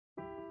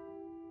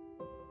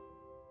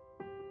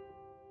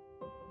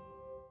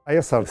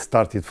ISR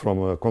started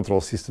from a control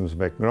systems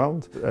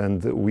background,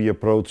 and we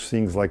approach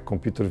things like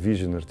computer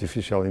vision,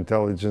 artificial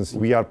intelligence.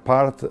 We are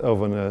part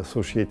of an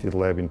associated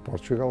lab in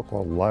Portugal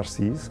called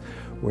LARCIS,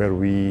 where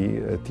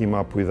we team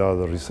up with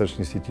other research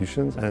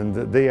institutions, and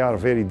they are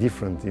very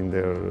different in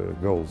their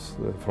goals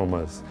from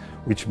us,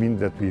 which means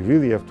that we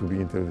really have to be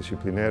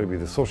interdisciplinary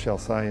with the social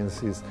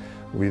sciences,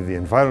 with the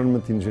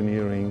environment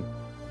engineering,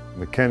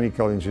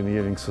 mechanical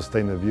engineering,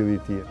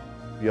 sustainability.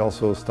 We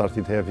also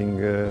started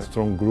having a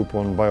strong group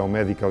on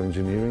biomedical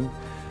engineering,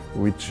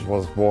 which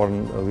was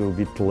born a little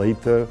bit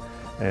later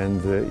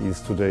and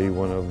is today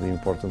one of the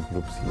important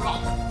groups here.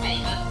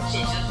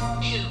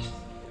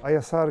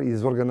 ISR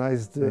is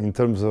organized in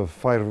terms of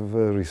 5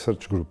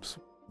 research groups.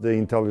 The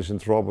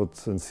Intelligent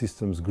Robots and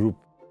Systems Group.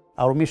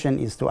 Our mission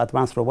is to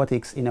advance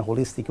robotics in a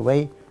holistic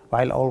way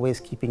while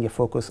always keeping a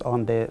focus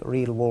on the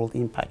real-world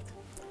impact.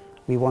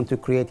 We want to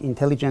create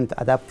intelligent,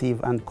 adaptive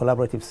and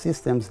collaborative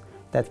systems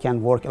that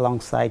can work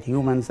alongside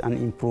humans and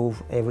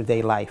improve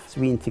everyday life.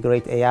 So we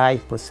integrate AI,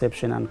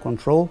 perception and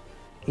control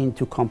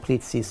into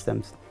complete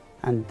systems,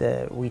 and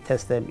we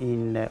test them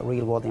in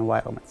real-world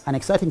environments. An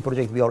exciting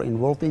project we are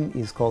involved in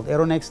is called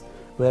Aeronext,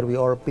 where we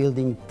are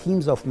building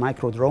teams of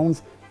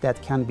micro-drones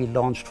that can be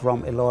launched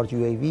from a large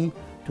UAV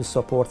to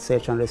support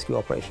search and rescue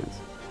operations.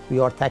 We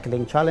are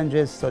tackling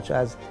challenges such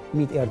as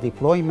mid-air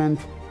deployment,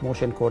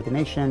 motion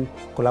coordination,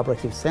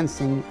 collaborative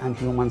sensing, and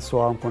human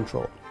swarm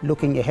control.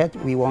 Looking ahead,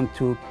 we want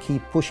to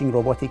keep pushing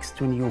robotics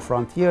to new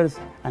frontiers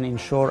and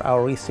ensure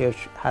our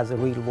research has a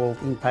real-world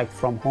impact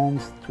from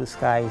homes to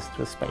skies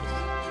to space.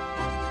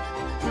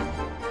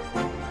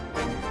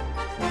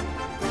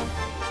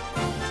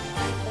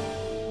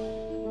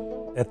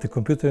 At the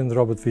Computer and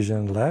Robot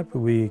Vision Lab,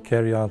 we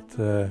carry out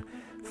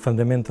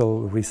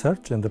fundamental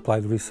research and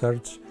applied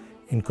research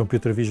in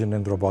computer vision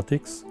and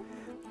robotics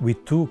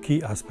with 2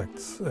 key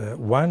aspects.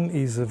 One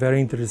is a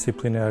very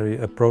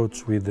interdisciplinary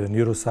approach with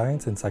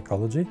neuroscience and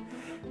psychology,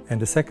 and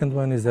the second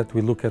one is that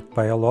we look at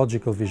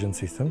biological vision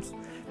systems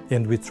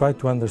and we try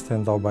to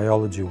understand how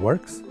biology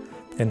works,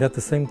 and at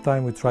the same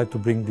time we try to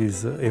bring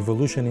these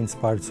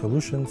evolution-inspired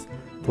solutions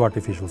to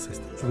artificial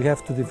systems. We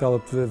have to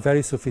develop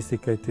very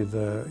sophisticated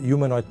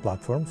humanoid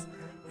platforms,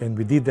 and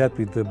we did that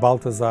with the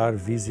Balthazar,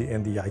 Visi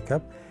and the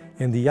ICAP.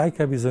 And the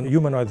ICAP is a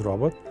humanoid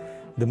robot,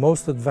 the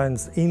most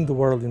advanced in the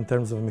world in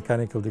terms of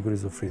mechanical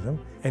degrees of freedom,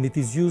 and it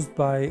is used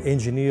by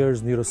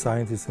engineers,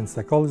 neuroscientists and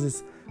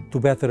psychologists to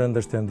better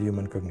understand the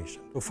human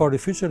cognition. For the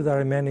future there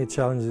are many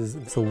challenges.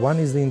 So one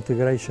is the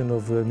integration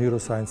of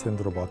neuroscience and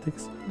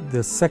robotics.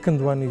 The second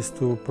one is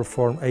to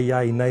perform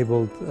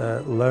AI-enabled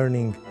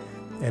learning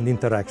and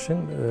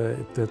interaction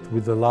that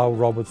would allow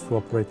robots to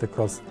operate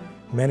across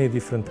many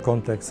different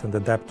contexts and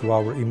adapt to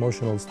our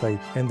emotional state.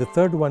 And the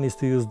third one is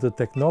to use the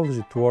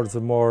technology towards a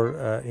more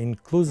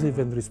inclusive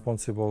and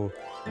responsible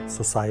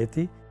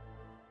society.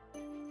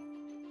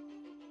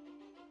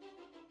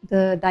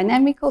 The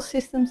Dynamical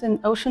Systems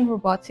and Ocean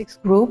Robotics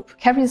Group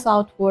carries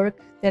out work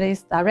that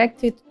is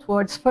directed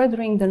towards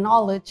furthering the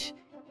knowledge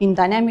in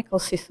dynamical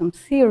systems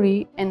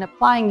theory and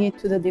applying it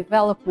to the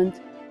development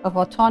of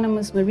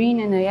autonomous marine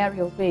and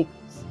aerial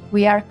vehicles.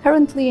 We are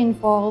currently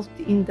involved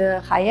in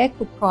the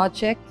HAECO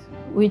project,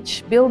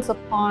 which builds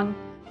upon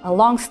a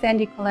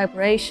long-standing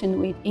collaboration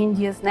with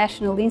India's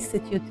National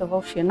Institute of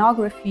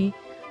Oceanography,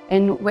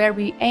 and where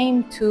we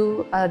aim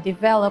to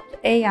develop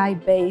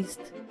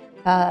AI-based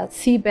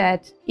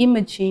seabed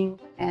imaging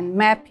and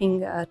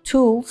mapping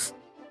tools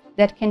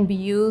that can be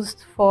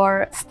used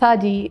for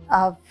study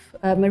of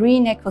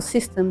marine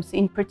ecosystems,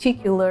 in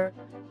particular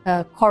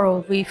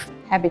coral reef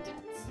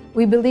habitats.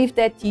 We believe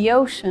that the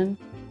ocean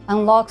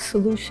unlocks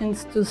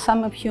solutions to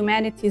some of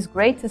humanity's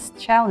greatest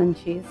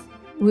challenges.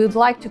 We would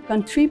like to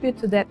contribute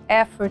to that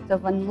effort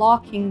of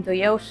unlocking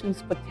the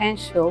ocean's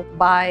potential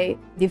by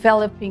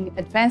developing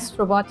advanced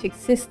robotic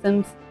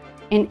systems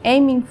and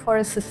aiming for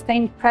a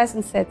sustained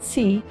presence at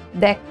sea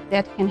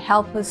that can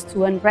help us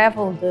to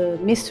unravel the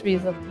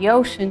mysteries of the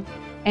ocean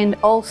and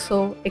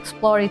also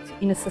explore it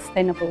in a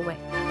sustainable way.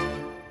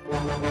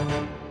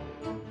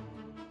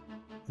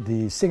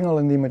 The Signal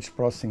and Image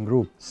Processing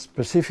Group,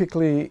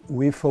 specifically,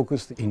 we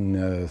focused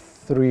in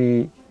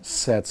 3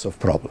 sets of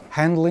problems.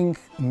 Handling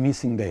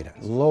missing data,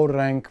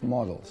 low-rank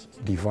models,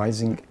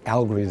 devising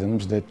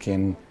algorithms that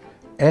can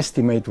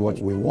estimate what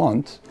we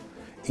want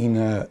in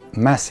a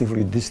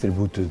massively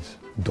distributed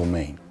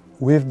domain.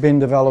 We've been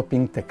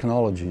developing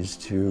technologies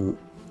to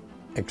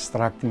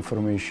extract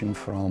information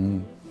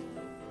from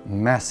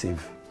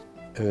massive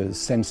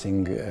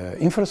sensing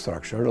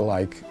infrastructure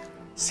like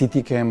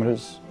CT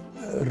cameras.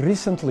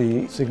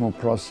 Recently, signal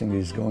processing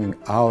is going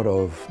out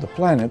of the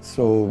planet,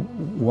 so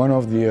one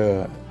of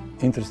the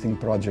interesting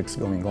projects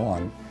going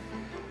on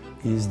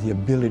is the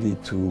ability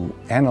to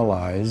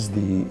analyze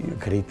the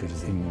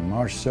craters in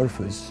Mars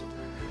surface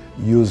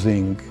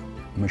using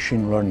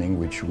machine learning,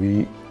 which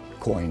we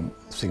coin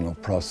signal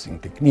processing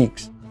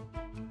techniques.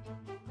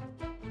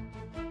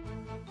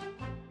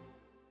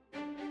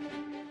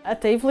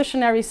 At the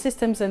Evolutionary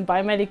Systems and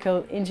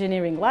Biomedical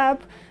Engineering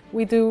Lab,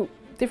 we do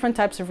different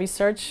types of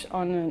research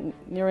on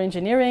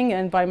neuroengineering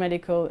and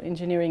biomedical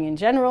engineering in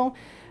general.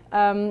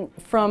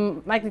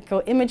 From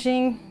magnetical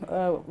imaging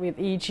with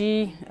EEG,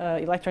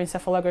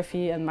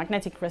 electroencephalography and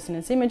magnetic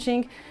resonance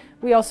imaging.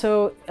 We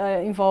also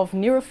involve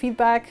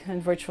neurofeedback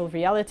and virtual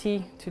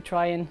reality to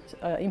try and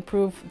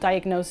improve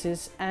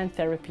diagnosis and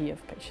therapy of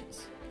patients.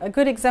 A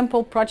good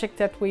example project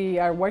that we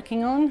are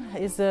working on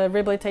is the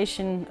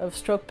rehabilitation of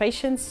stroke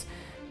patients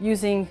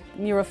using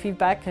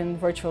neurofeedback and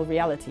virtual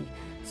reality.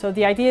 So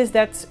the idea is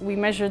that we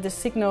measure the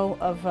signal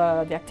of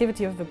the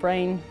activity of the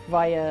brain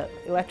via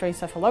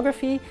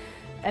electroencephalography,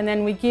 and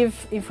then we give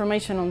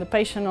information on the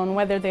patient on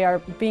whether they are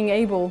being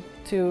able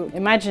to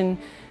imagine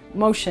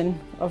motion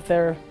of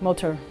their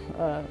motor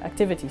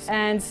activities.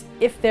 And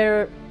if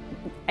they're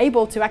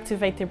able to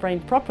activate their brain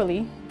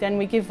properly, then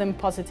we give them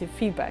positive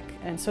feedback.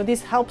 And so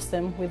this helps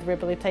them with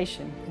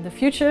rehabilitation. In the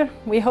future,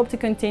 we hope to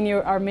continue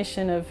our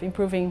mission of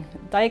improving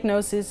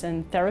diagnosis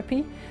and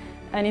therapy.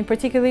 And in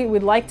particular,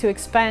 we'd like to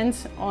expand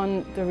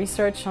on the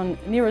research on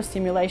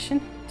neurostimulation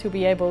to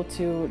be able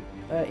to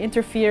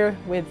interfere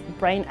with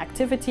brain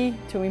activity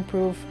to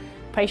improve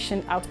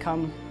patient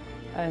outcome.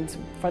 And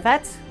for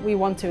that, we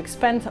want to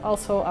expand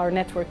also our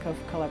network of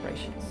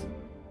collaborations.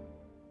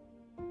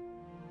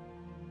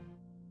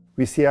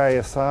 We see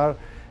ISR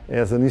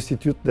as an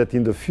institute that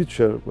in the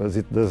future, as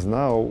it does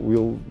now,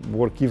 will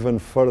work even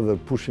further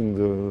pushing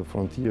the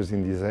frontiers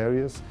in these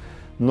areas,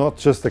 not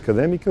just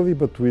academically,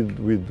 but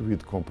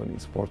with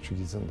companies,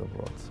 Portuguese and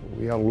abroad. So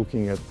we are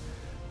looking at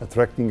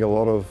attracting a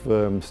lot of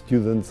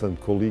students and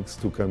colleagues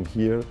to come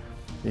here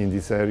in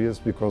these areas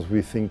because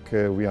we think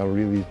we are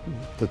really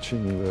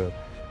touching the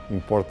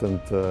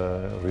important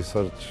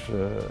research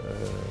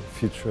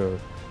future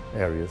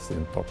areas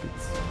and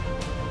topics.